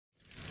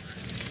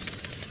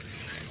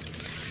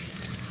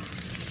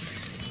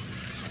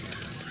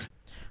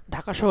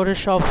ঢাকা শহরের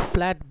সব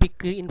ফ্ল্যাট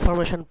বিক্রির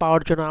ইনফরমেশন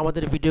পাওয়ার জন্য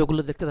আমাদের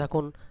ভিডিওগুলো দেখতে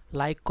থাকুন,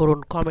 লাইক করুন,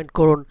 কমেন্ট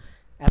করুন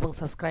এবং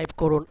সাবস্ক্রাইব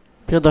করুন।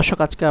 প্রিয় দর্শক,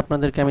 আজকে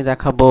আপনাদেরকে আমি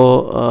দেখাবো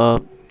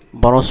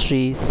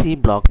Banasree C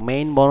block,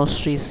 main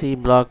Banasree C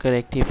ব্লকের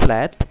একটি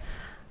ফ্ল্যাট।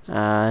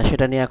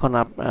 সেটা নিয়ে এখন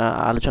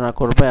আলোচনা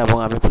করব এবং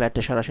আমি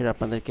ফ্ল্যাটটা সরাসরি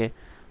আপনাদেরকে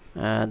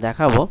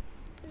দেখাবো।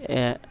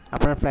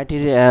 আপনার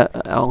ফ্ল্যাটটির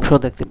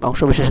অংশ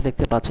বিশেষ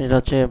দেখতে পাচ্ছেন। এটা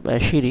হচ্ছে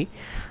সিঁড়ি,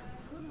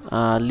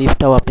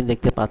 লিফটটাও আপনি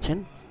দেখতে পাচ্ছেন।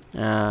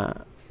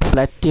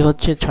 ফ্ল্যাটটি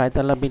হচ্ছে 6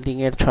 তলা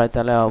বিল্ডিংয়ের 6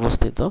 তলায়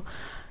অবস্থিত।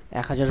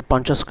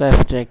 1050 স্কোয়ার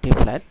ফিটের একটি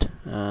ফ্ল্যাট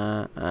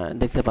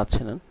দেখতে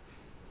পাচ্ছেন।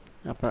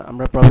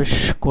 আমরা প্রবেশ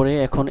করে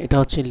এখন এটা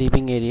হচ্ছে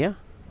লিভিং এরিয়া,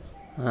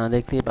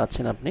 দেখতেই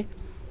পাচ্ছেন আপনি।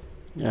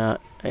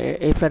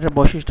 এই ফ্ল্যাটের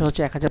বৈশিষ্ট্য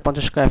হচ্ছে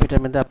 1050 স্কোয়ার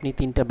ফিটের মধ্যে আপনি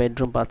 3টা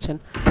বেডরুম পাচ্ছেন।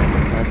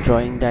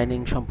 ড্রয়িং ডাইনিং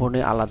সম্পূর্ণ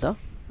আলাদা।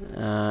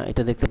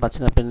 এটা দেখতে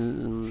পাচ্ছেন আপনি,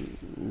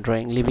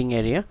 লিভিং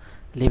এরিয়া,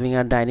 লিভিং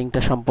আর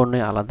ডাইনিংটা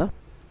সম্পূর্ণই আলাদা।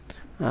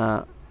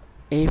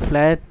 এই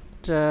ফ্ল্যাট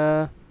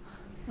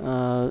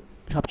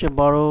সবচেয়ে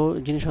বড়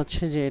জিনিস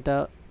হচ্ছে যে এটা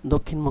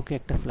দক্ষিণমুখী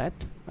একটা ফ্ল্যাট।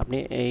 আপনি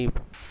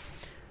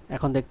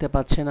এখন দেখতে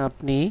পাচ্ছেন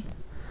আপনি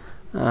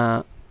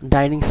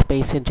ডাইনিং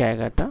স্পেসের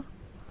জায়গাটা।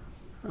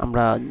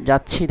 আমরা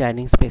যাচ্ছি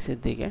ডাইনিং স্পেসের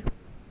দিকে।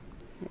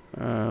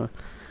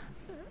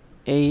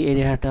 এই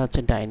এরিয়াটা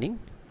হচ্ছে ডাইনিং,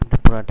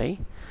 পুরাটাই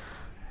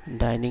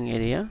ডাইনিং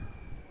এরিয়া।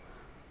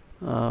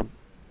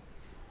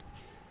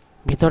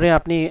 ভিতরে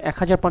আপনি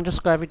 1050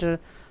 স্কোয়ার ফিটের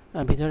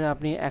ভিতরে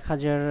আপনি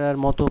 1000-এর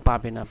মতো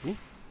পাবেন আপনি।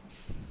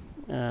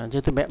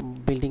 যেহেতু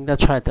বিল্ডিংটা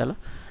 6 তলা,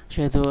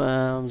 সেহেতু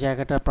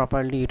জায়গাটা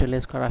প্রপারলি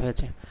ইউটিলাইজ করা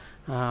হয়েছে।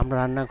 আমরা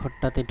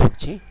রান্নাঘরটাতে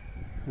ঢুকছি।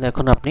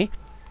 দেখুন আপনি,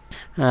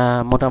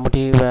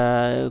 মোটামুটি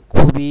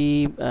খুবই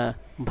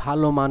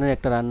ভালো মানের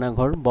একটা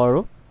রান্নাঘর, বড়।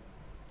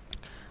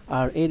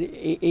 আর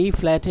এই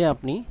ফ্ল্যাটে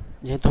আপনি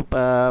যেহেতু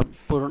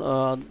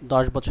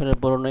 10 বছরের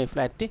পুরনো এই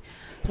ফ্ল্যাটটি,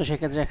 তো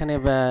সেক্ষেত্রে এখানে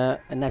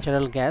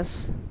ন্যাচারাল গ্যাস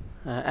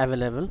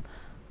অ্যাভেলেবেল।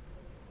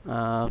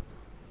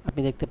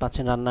 আপনি দেখতে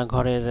পাচ্ছেন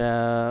রান্নাঘরের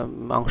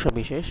অংশ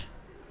বিশেষ।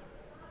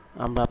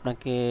 আমরা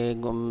আপনাকে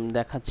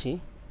দেখাচ্ছি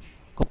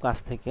খুব কাছ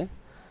থেকে।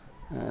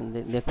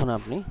 দেখুন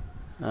আপনি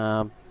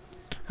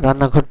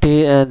রান্নাঘরটি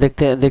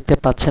দেখতে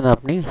পাচ্ছেন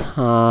আপনি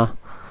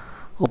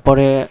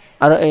উপরে।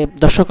 আর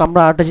দর্শক, আমরা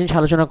আরেকটা জিনিস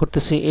আলোচনা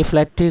করতেছি। এই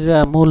ফ্ল্যাটটির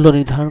মূল্য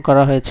নির্ধারণ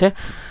করা হয়েছে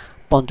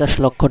 50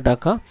 লক্ষ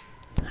টাকা,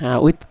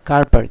 with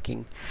car parking.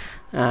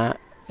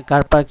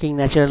 Car parking,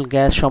 natural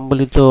gas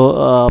সম্বলিত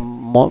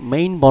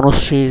মেইন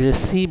বনশ্রীর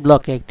সি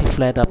ব্লকে একটি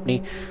ফ্ল্যাট আপনি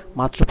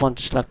মাত্র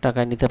 50 লাখ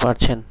টাকায় নিতে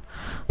পারছেন।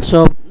 সো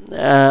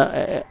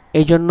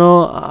এই জন্য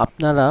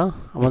আপনারা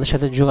আমাদের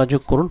সাথে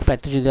যোগাযোগ করুন।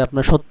 ফ্ল্যাটটি যদি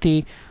আপনার সত্যি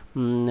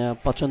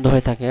পছন্দ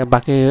হয়ে থাকে,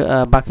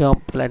 বাকি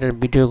ফ্ল্যাটের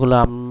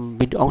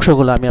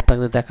অংশগুলো আমি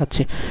আপনাদের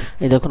দেখাচ্ছি।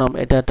 এই দেখুন,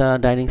 এটা একটা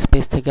ডাইনিং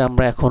স্পেস থেকে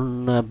আমরা এখন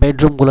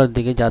বেডরুমগুলোর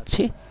দিকে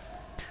যাচ্ছি।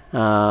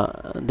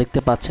 দেখতে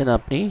পাচ্ছেন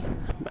আপনি,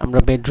 আমরা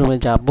বেডরুমে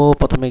যাব।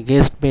 প্রথমে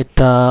গেস্ট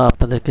বেডটা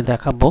আপনাদেরকে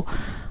দেখাবো।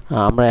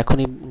 আমরা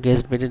এখনই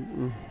গেস্ট বেডে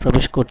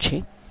প্রবেশ করছি।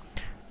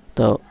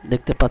 তো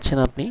দেখতে পাচ্ছেন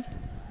আপনি,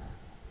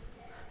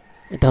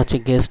 এটা হচ্ছে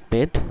গেস্ট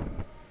বেড।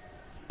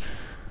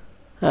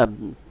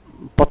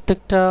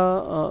 প্রত্যেকটা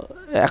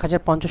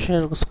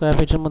 1050 স্কোয়ার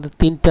ফিটের মধ্যে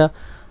 3টা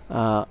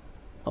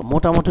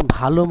মোটামুটি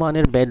ভালো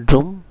মানের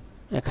বেডরুম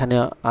এখানে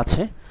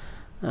আছে,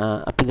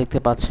 আপনি দেখতে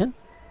পাচ্ছেন।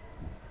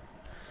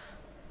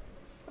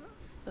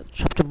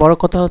 সবচেয়ে বড়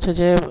কথা হচ্ছে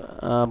যে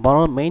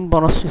মেইন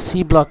বনশ্রী সি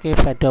ব্লকে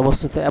ফ্ল্যাটটি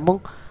অবস্থিত এবং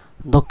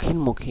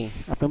দক্ষিণমুখী।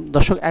 আপনি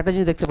দর্শক একটা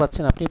জিনিস দেখতে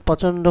পাচ্ছেন, আপনি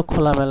প্রচণ্ড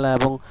খোলামেলা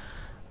এবং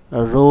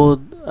রোদ,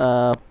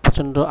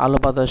 প্রচণ্ড আলো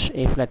বাতাস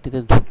এই ফ্ল্যাটটিতে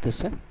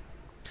ঢুকতেছে।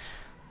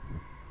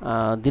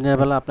 দিনের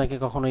বেলা আপনাকে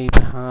কখনোই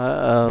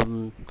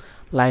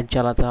লাইট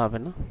জ্বালাতে হবে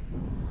না।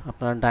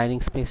 আপনার ডাইনিং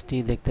স্পেসটি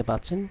দেখতে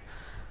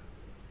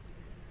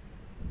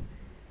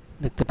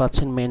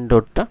পাচ্ছেন মেইন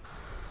ডোরটা।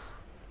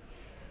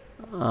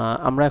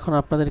 আমরা এখন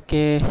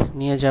আপনাদেরকে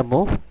নিয়ে যাব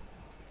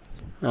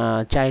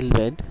চাইল্ড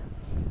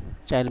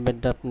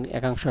বেডটা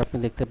একাংশ আপনি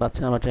দেখতে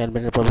পাচ্ছেন। আমরা চাইল্ড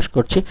বেডে প্রবেশ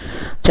করছি।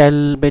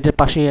 চাইল্ড বেডের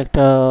পাশেই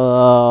একটা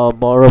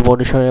বড়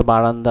পরিসরের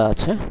বারান্দা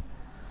আছে।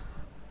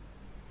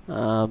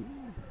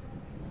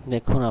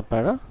 দেখুন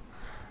আপনারা,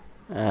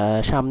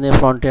 সামনে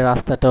ফ্রন্টের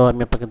রাস্তাটাও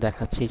আমি আপনাকে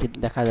দেখাচ্ছি।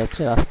 দেখা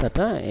যাচ্ছে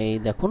রাস্তাটা, এই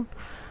দেখুন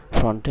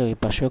ফ্রন্টে ওই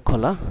পাশেও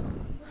খোলা।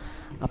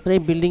 আপনার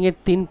এই বিল্ডিংয়ের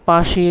 3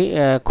 পাশই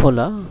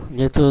খোলা,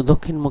 যেহেতু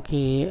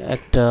দক্ষিণমুখী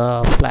একটা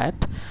ফ্ল্যাট।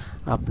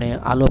 আপনি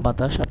আলো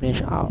বাতাস, আপনি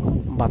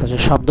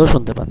বাতাসের শব্দও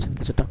শুনতে পাচ্ছেন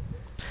কিছুটা।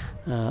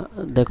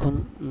 দেখুন,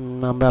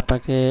 আমরা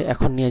আপনাকে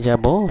এখন নিয়ে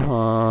যাব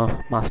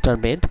মাস্টার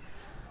বেড,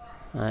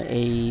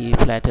 এই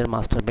ফ্ল্যাটের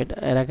মাস্টার বেড।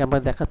 এর আগে আমরা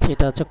দেখাচ্ছি,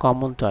 এটা হচ্ছে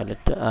কমন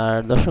টয়লেট। আর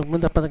দর্শক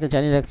বন্ধু, আপনাদেরকে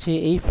জানিয়ে রাখছি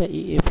এই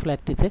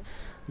ফ্ল্যাটটিতে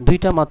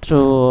 2টা মাত্র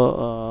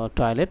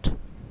টয়লেট,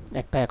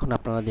 একটা এখন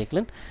আপনারা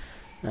দেখলেন।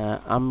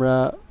 আমরা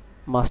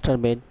মাস্টার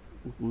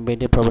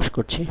বেডে প্রবেশ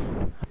করছি।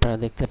 আপনারা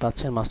দেখতে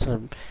পাচ্ছেন মাস্টার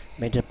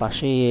বেডের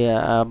পাশেই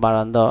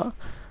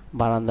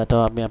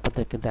বারান্দাটাও আমি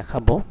আপনাদেরকে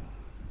দেখাবো।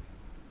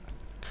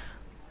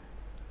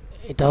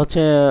 এটা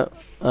হচ্ছে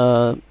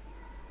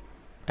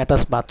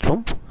অ্যাটাচ বাথরুম,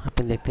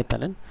 আপনি দেখতে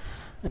পেলেন।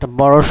 এটা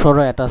বড়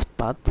সড়ো অ্যাটাচড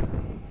বাথ।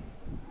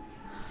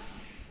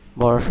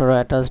 বড়সড়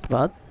অ্যাটাচড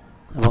বাথ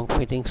এবং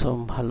ফিটিংসও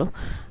ভালো।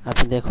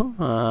 আপনি দেখুন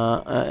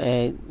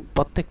এই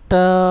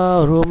প্রত্যেকটা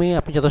রুমে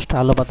আপনি যথেষ্ট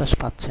আলো বাতাস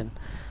পাচ্ছেন।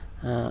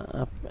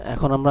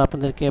 এখন আমরা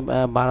আপনাদেরকে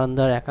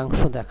বারান্দার একাংশ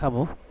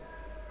দেখাবো,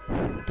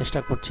 চেষ্টা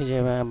করছি যে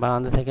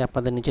বারান্দা থেকে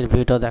আপনাদের নিচের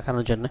ভিউটাও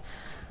দেখানোর জন্য।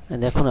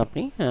 দেখুন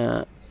আপনি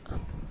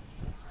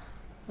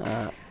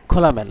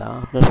খোলামেলা,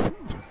 আপনার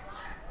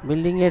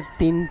বিল্ডিংয়ের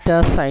 3টা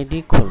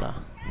সাইডই খোলা।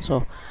 সো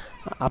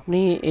আপনি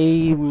এই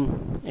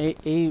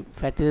এই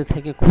ফ্ল্যাটটিতে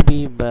থেকে খুবই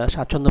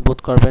স্বাচ্ছন্দ্য বোধ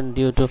করবেন,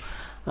 ডিউ টু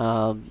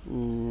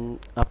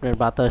আপনার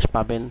বাতাস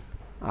পাবেন,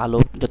 আলো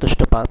যথেষ্ট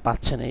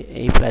পাচ্ছেন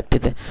এই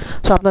ফ্ল্যাটটিতে।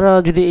 সো আপনারা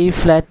যদি এই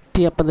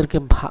ফ্ল্যাটটি আপনাদেরকে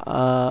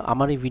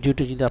আমার এই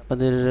ভিডিওটি যদি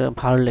আপনাদের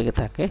ভালো লেগে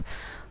থাকে,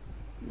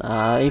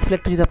 এই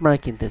ফ্ল্যাটটি যদি আপনারা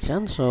কিনতে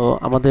চান, সো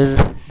আমাদের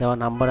দেওয়া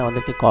নাম্বারে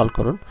আমাদেরকে কল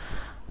করুন,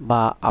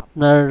 বা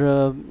আপনার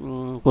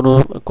কোনো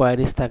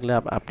কোয়ারিজ থাকলে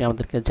আপনি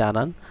আমাদেরকে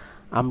জানান।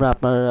 আমরা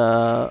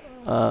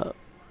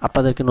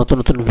আপনাদেরকে নতুন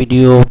নতুন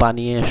ভিডিও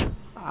বানিয়ে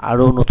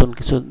আরও নতুন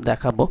কিছু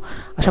দেখাবো।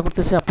 আশা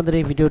করতেছি আপনাদের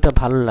এই ভিডিওটা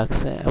ভালো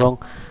লাগছে, এবং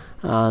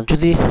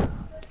যদি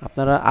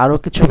আপনারা আরও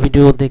কিছু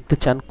ভিডিও দেখতে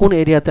চান, কোন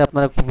এরিয়াতে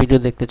আপনারা ভিডিও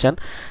দেখতে চান,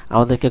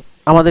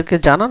 আমাদেরকে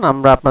জানান।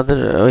 আমরা আপনাদের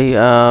ওই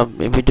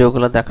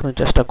ভিডিওগুলো দেখানোর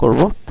চেষ্টা করব।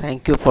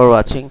 Thank you for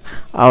watching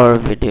hour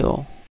video.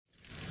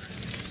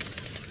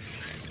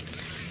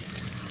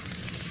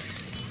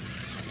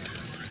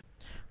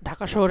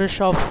 Dhaka শহরের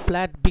সব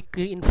ফ্ল্যাট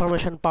বিক্রির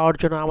ইনফরমেশন পাওয়ার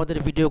জন্য আমাদের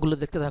ভিডিওগুলো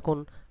দেখতে থাকুন,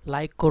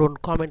 লাইক করুন,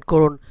 কমেন্ট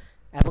করুন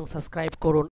এবং সাবস্ক্রাইব করুন।